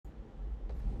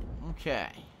Okay.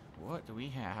 What do we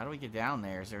have? How do we get down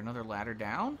there? Is there another ladder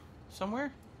down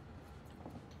somewhere?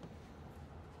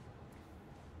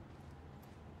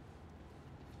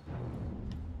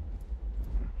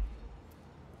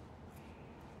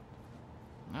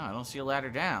 No, I don't see a ladder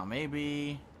down.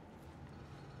 Maybe...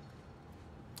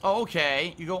 Oh,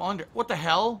 okay. You go under... What the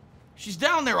hell? She's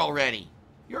down there already.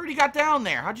 You already got down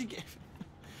there. How'd you get...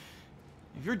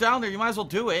 If you're down there, you might as well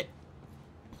do it.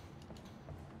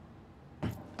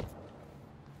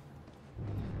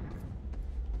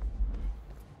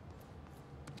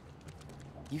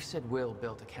 You said Will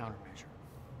built a countermeasure.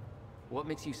 What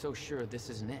makes you so sure this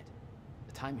isn't it?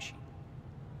 The time machine?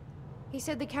 He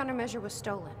said the countermeasure was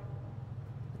stolen.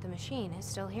 But the machine is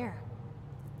still here.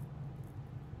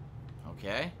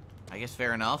 Okay. I guess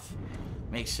fair enough.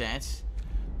 Makes sense.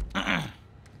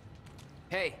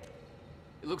 Hey!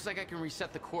 It looks like I can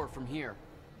reset the core from here.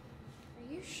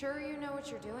 Are you sure you know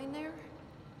what you're doing there?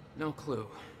 No clue.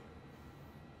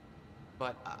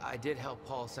 But I did help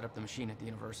Paul set up the machine at the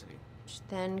university. Which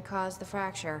then caused the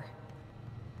fracture.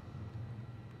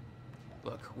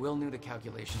 Look, Will knew the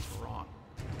calculations were wrong.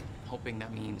 Hoping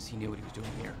that means he knew what he was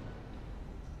doing here.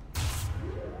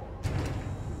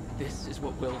 This is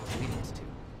what Will was leading us to.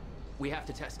 We have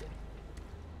to test it.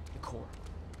 The core.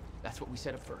 That's what we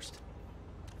set up first.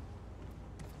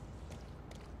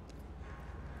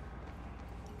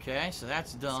 Okay, so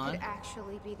that's done. This could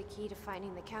actually be the key to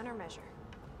finding the countermeasure.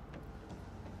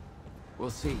 We'll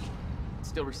see. It's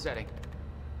still resetting.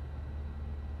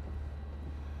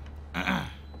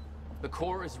 The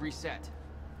core is reset.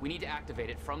 We need to activate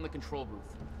it from the control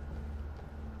booth.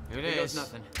 Here it Here is. goes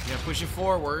nothing. Yeah, push it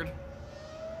forward.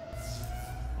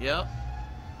 Yep.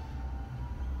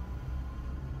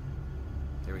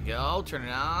 There we go. Turn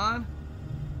it on.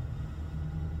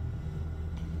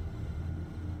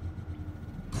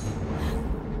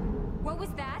 What was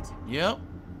that? Yep.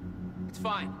 It's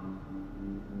fine.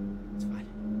 It's fine.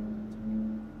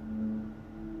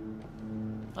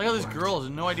 Look how this girl has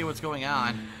no idea what's going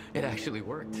on. It actually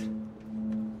worked.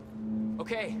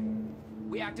 Okay,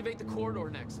 we activate the corridor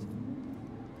next.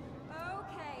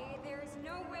 Okay, there's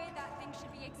no way that thing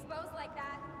should be exposed like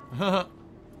that.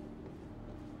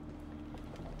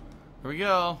 Here we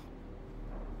go.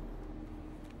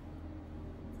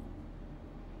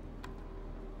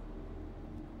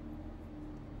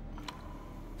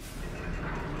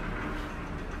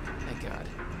 Thank God.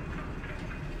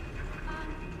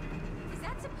 Is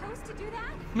that supposed to do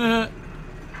that?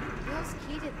 Will's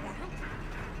key did that?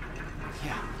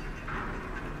 Yeah.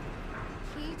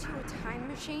 Key to a time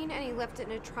machine, and he left it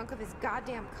in a trunk of his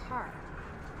goddamn car.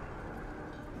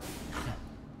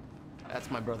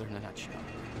 That's my brother in a nutshell.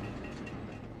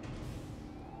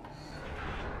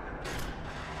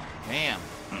 Damn.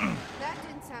 That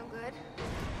didn't sound good.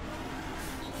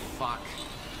 Fuck.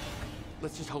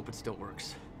 Let's just hope it still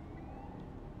works.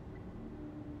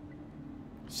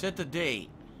 Set the date.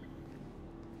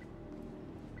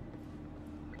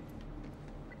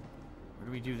 Where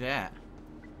do we do that?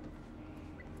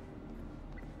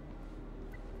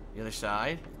 The other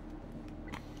side?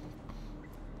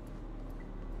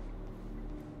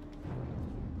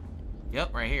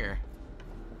 Yep, right here.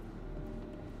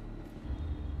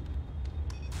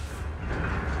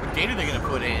 What date are they gonna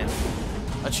put in?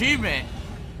 Achievement!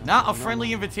 Not a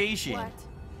friendly invitation. What?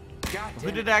 God Who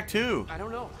damn did it. Act 2? I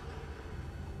don't know.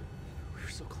 We were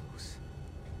so close.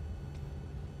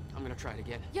 I'm gonna try it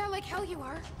again. Yeah, like hell you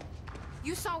are.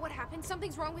 You saw what happened.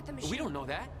 Something's wrong with the machine. We don't know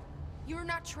that. You're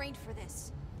not trained for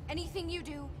this. Anything you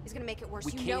do is gonna make it worse.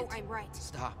 We You can't. know I'm right.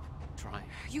 Stop trying.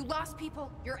 You lost people.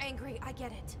 You're angry. I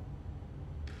get it.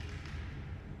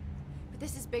 But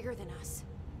this is bigger than us.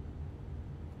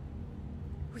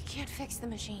 We can't fix the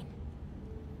machine.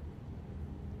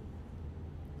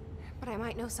 But I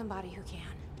might know somebody who can.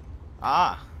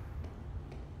 Ah.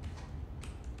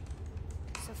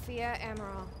 Sophia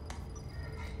Amaral.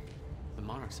 The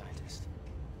Monarch scientist.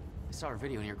 I saw her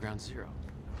video near Ground Zero.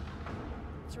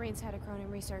 Serene's had a Cronin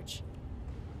research.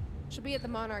 She'll be at the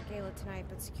Monarch Gala tonight,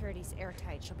 but security's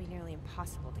airtight. She'll be nearly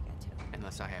impossible to get to.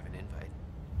 Unless I have an invite.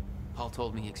 Paul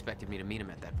told me he expected me to meet him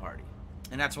at that party.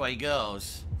 And that's why he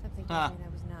goes. Something tells me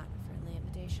that was not a friendly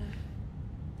invitation.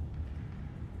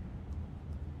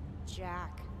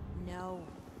 Jack, no.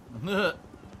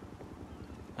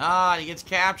 Ah, he gets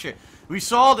captured. We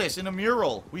saw this in a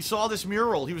mural. We saw this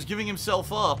mural. He was giving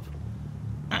himself up.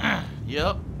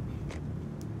 Yep.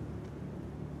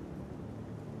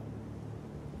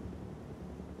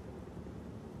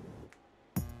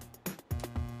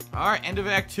 Alright, end of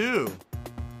Act 2.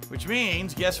 Which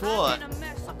means, guess what?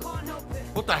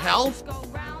 What the hell?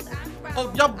 Oh,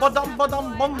 yabba dum ba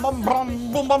dum bum bum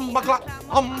bum bum bum ba clap.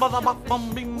 Ba da ba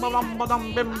bum bim ba dum ba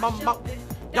dum bim bum ba.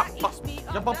 Yabba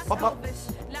yabba ba ba.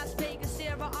 Las Vegas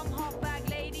era, I'm hot bag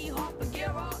lady, hot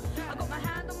Bagheera. I got my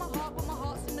hand on my heart, but my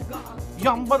heart's in the gutter.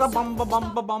 Yum ba da bum ba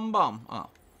bum ba bum bum. Oh.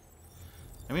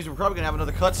 That means we're probably gonna have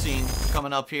another cutscene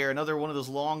coming up here. Another one of those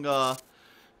long,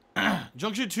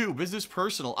 Junction 2, business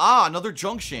personal. Ah, another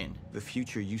junction. The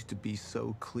future used to be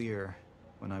so clear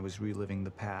when I was reliving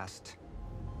the past.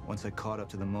 Once I caught up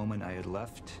to the moment I had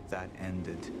left, that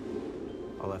ended.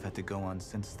 All I've had to go on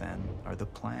since then are the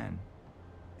plan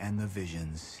and the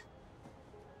visions.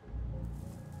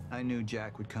 I knew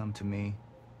Jack would come to me.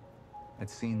 I'd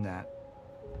seen that,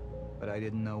 but I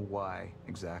didn't know why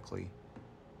exactly,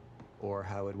 or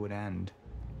how it would end.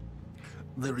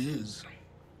 There he is.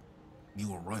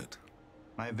 You were right.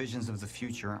 My visions of the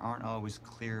future aren't always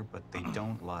clear, but they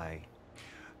don't lie.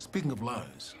 Speaking of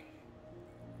lies,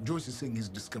 Joyce is saying he's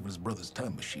discovered his brother's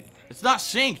time machine. It's not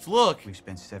synced, look. We've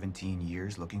spent 17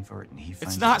 years looking for it, and he finds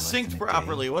It's it not less than synced a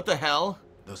properly. day. What the hell?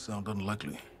 Does sound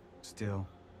unlikely. Still,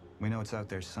 we know it's out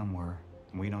there somewhere,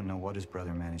 and we don't know what his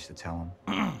brother managed to tell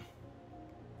him.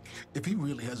 If he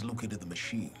really has located the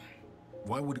machine,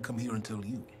 why would he come here and tell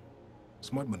you?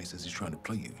 Smart Money says he's trying to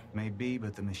play you. Maybe,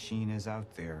 but the machine is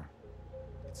out there.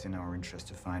 It's in our interest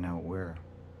to find out where.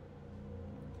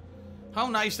 How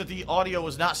nice that the audio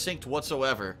was not synced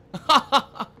whatsoever.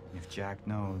 If Jack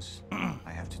knows,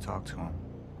 I have to talk to him.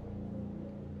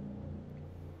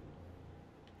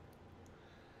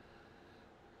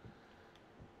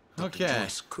 Dr. Okay.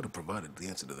 Joyce could have provided the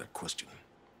answer to that question.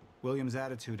 William's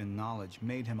attitude and knowledge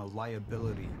made him a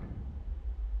liability.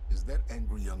 Is that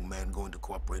angry young man going to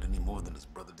cooperate any more than his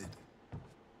brother did?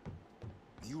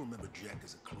 You remember Jack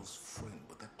as a close friend,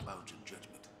 but that clouds your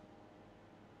judgment.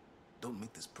 Don't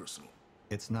make this personal.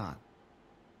 It's not.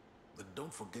 But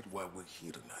don't forget why we're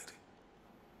here tonight.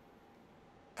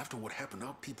 After what happened,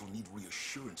 our people need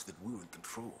reassurance that we're in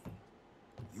control.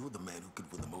 You're the man who could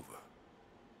win them over.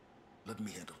 Let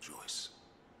me handle Joyce,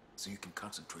 so you can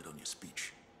concentrate on your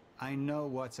speech. I know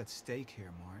what's at stake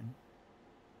here, Martin.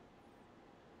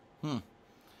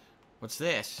 What's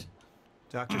this?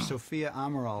 Dr. Sophia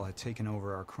Amaral had taken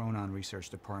over our Chronon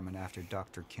research department after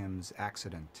Dr. Kim's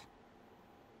accident.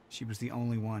 She was the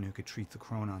only one who could treat the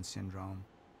Chronon syndrome.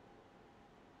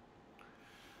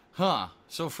 Huh.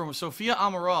 So from Sophia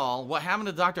Amaral, what happened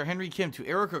to Dr. Henry Kim to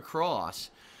Erica Cross?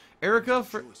 Erica,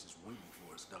 Joyce is waiting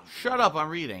for us down Shut up, I'm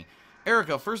reading.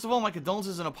 Erica, first of all, my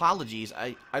condolences and apologies.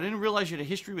 I didn't realize you had a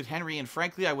history with Henry, and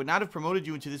frankly, I would not have promoted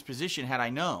you into this position had I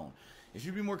known. If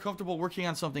you'd be more comfortable working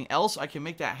on something else, I can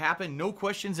make that happen, no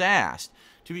questions asked.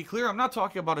 To be clear, I'm not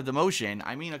talking about a demotion.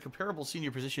 I mean a comparable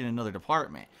senior position in another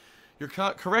department. You're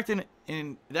correct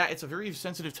in that it's a very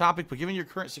sensitive topic, but given your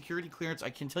current security clearance, I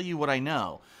can tell you what I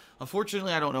know.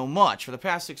 Unfortunately, I don't know much. For the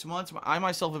past 6 months, I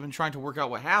myself have been trying to work out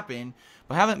what happened,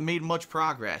 but haven't made much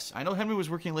progress. I know Henry was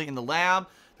working late in the lab.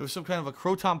 There was some kind of a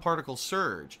chronon particle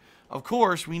surge. Of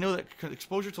course, we know that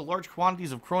exposure to large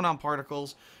quantities of chronon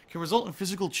particles can result in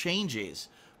physical changes.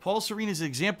 Paul Serene is an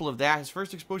example of that. His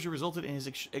first exposure resulted in his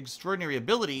extraordinary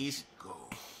abilities.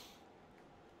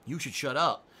 You should shut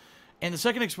up. And the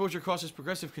second exposure causes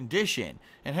progressive condition.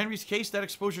 In Henry's case, that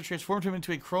exposure transformed him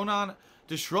into a chronon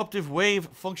disruptive wave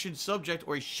function subject,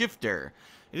 or a shifter.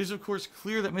 It is, of course,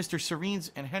 clear that Mr.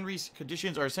 Serene's and Henry's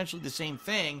conditions are essentially the same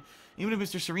thing, even if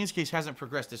Mr. Serene's case hasn't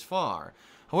progressed this far.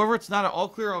 However, it's not at all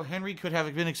clear how Henry could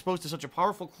have been exposed to such a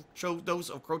powerful dose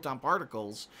of chronon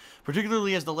particles,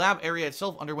 particularly as the lab area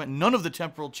itself underwent none of the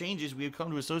temporal changes we have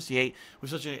come to associate with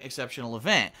such an exceptional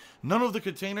event. None of the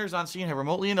containers on scene have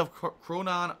remotely enough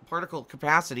chronon particle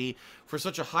capacity for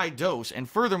such a high dose, and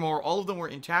furthermore, all of them were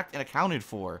intact and accounted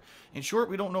for. In short,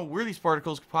 we don't know where these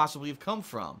particles could possibly have come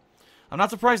from. I'm not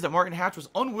surprised that Martin Hatch was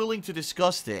unwilling to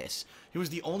discuss this. He was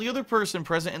the only other person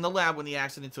present in the lab when the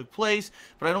accident took place,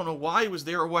 but I don't know why he was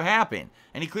there or what happened,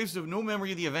 and he claims to have no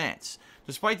memory of the events.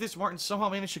 Despite this, Martin somehow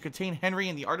managed to contain Henry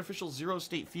in the artificial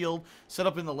zero-state field set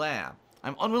up in the lab.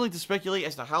 I'm unwilling to speculate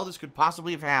as to how this could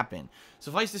possibly have happened.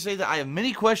 Suffice to say that I have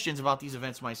many questions about these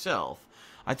events myself.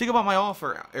 I think about my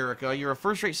offer, Erica. You're a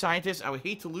first-rate scientist. I would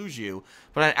hate to lose you,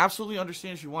 but I absolutely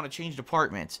understand if you want to change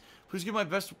departments. Please give my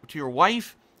best to your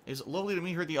wife. It's lovely to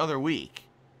meet her the other week.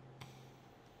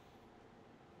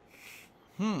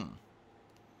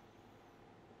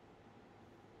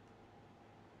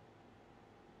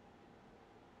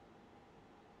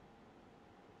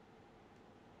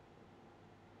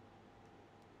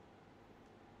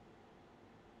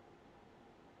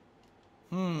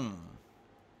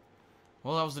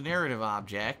 Well, that was the narrative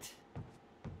object.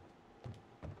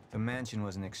 The mansion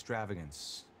was an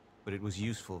extravagance, but it was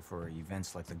useful for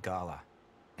events like the gala,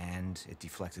 and it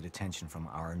deflected attention from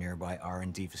our nearby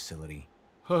R&D facility.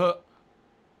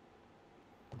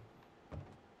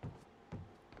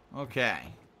 Okay.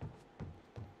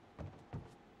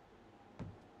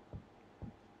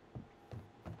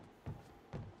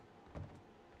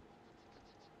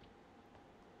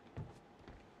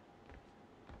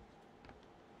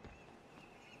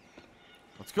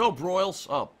 Let's go, Broyles.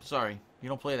 Oh, sorry. You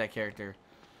don't play that character.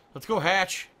 Let's go,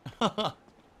 Hatch.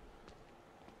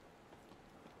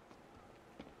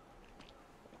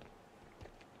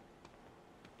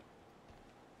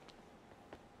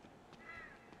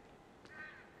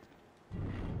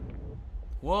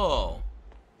 Whoa.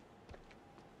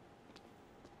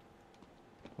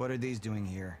 What are these doing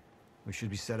here? We should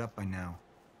be set up by now.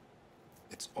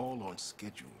 It's all on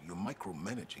schedule. You're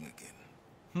micromanaging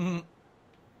again.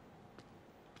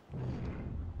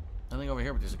 Nothing over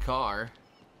here, but there's a car.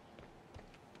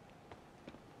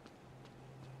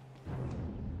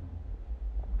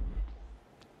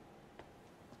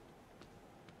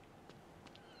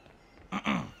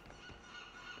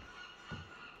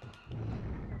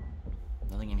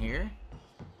 Nothing in here?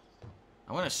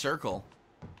 I went in a circle.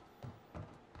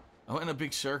 I went in a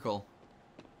big circle.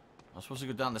 I was supposed to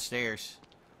go down the stairs.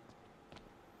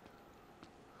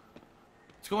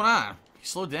 What's going on? You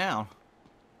slowed down.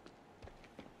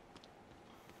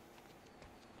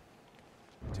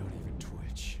 Don't even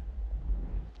twitch.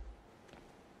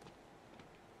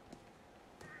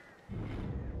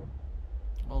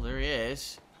 Well, there he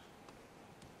is.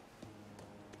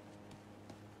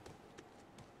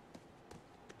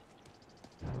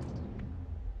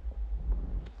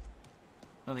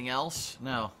 Nothing else?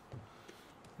 No.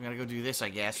 We gotta go do this, I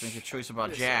guess. Make a choice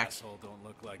about This Jack. asshole don't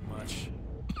look like much.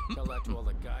 Tell that to all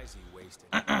the guys he wasted.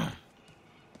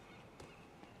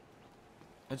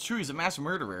 That's true, he's a mass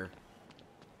murderer.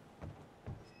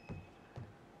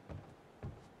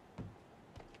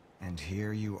 And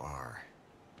here you are.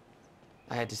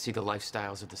 I had to see the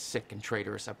lifestyles of the sick and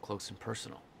traitorous up close and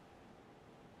personal.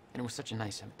 And it was such a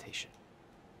nice invitation.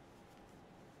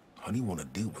 How do you want to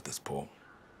deal with this, Paul?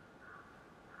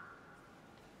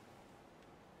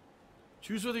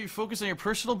 Choose whether you focus on your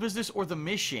personal business or the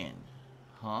mission.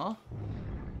 Huh?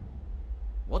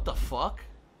 What the fuck?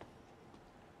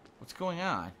 What's going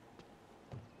on?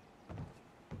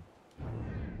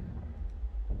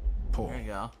 Paul, There you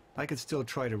go. I could still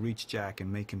try to reach Jack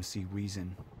and make him see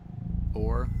reason.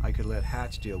 Or I could let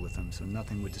Hatch deal with him so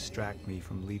nothing would distract me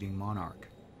from leading Monarch.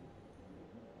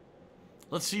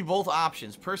 Let's see both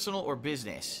options, personal or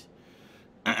business.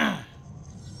 Up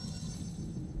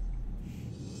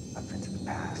into the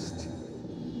past.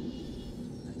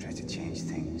 I tried to change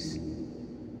things.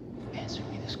 Answer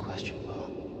me this question,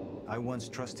 Bo. I once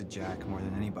trusted Jack more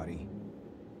than anybody.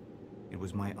 It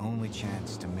was my only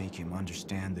chance to make him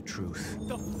understand the truth.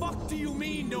 The fuck do you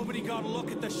mean nobody got a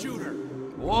look at the shooter?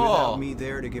 Whoa. Without me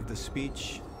there to give the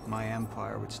speech, my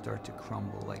empire would start to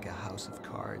crumble like a house of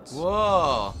cards.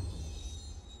 Whoa.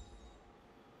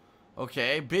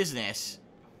 Okay, business.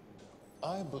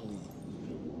 I believe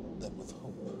that with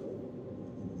hope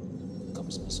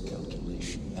comes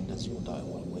miscalculation. And as you and I are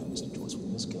well aware, Mr. Joyce, with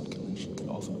miscalculation can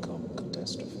often come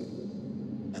catastrophe.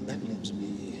 And that leaves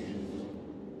me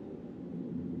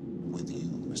with you,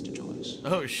 Mr. Joyce.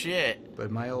 Oh, shit.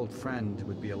 But my old friend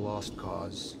would be a lost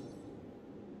cause.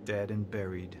 Dead and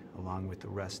buried, along with the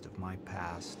rest of my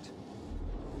past.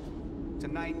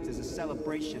 Tonight is a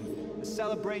celebration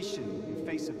in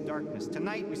face of darkness.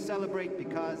 Tonight we celebrate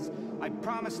because I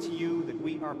promise to you that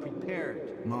we are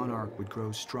prepared. Monarch would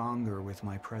grow stronger with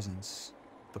my presence.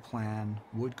 The plan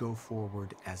would go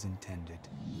forward as intended.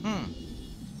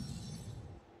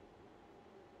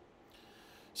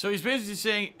 So he's basically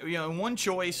saying, you know, in one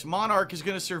choice, Monarch is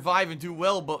going to survive and do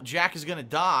well, but Jack is going to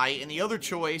die. In the other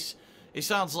choice, it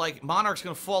sounds like Monarch's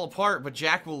going to fall apart, but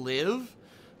Jack will live.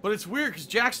 But it's weird, because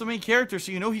Jack's the main character,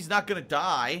 so you know he's not going to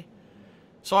die.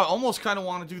 So I almost kind of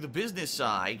want to do the business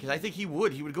side, because I think he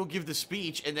would. He would go give the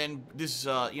speech, and then this,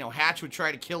 you know, Hatch would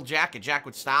try to kill Jack, and Jack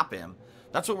would stop him.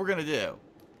 That's what we're going to do.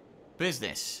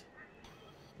 Business.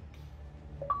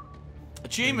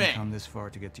 Achievement. Didn't come this far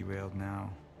to get derailed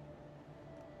now.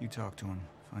 You talk to him,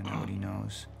 find out what he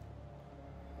knows.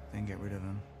 Then get rid of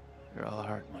him. You're all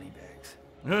heart money bags.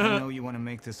 I know you want to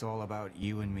make this all about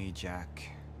you and me, Jack.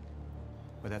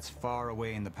 But that's far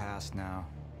away in the past now.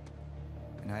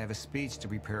 And I have a speech to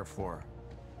prepare for.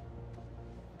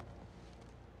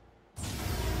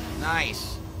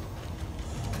 Nice.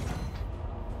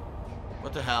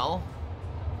 What the hell?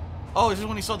 Oh, this is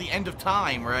when he saw the end of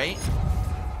time, right?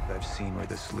 I've seen where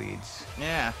this leads.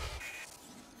 Yeah.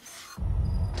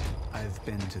 I I've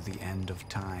been to the end of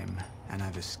time, and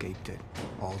I've escaped it,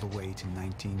 all the way to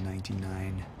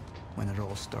 1999, when it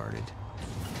all started.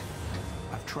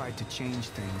 I've tried to change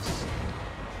things,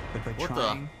 but by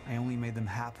trying, I only made them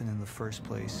happen in the first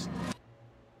place.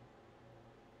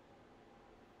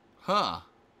 Huh.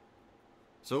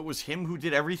 So it was him who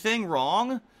did everything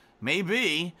wrong?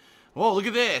 Maybe. Whoa, look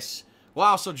at this.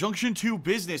 Wow, so Junction 2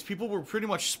 business, people were pretty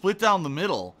much split down the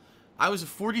middle. I was at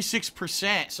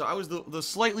 46%, so I was the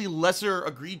slightly lesser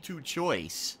agreed to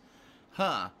choice.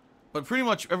 Huh. But pretty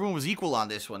much everyone was equal on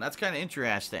this one. That's kind of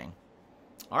interesting.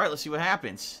 Alright, let's see what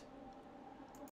happens.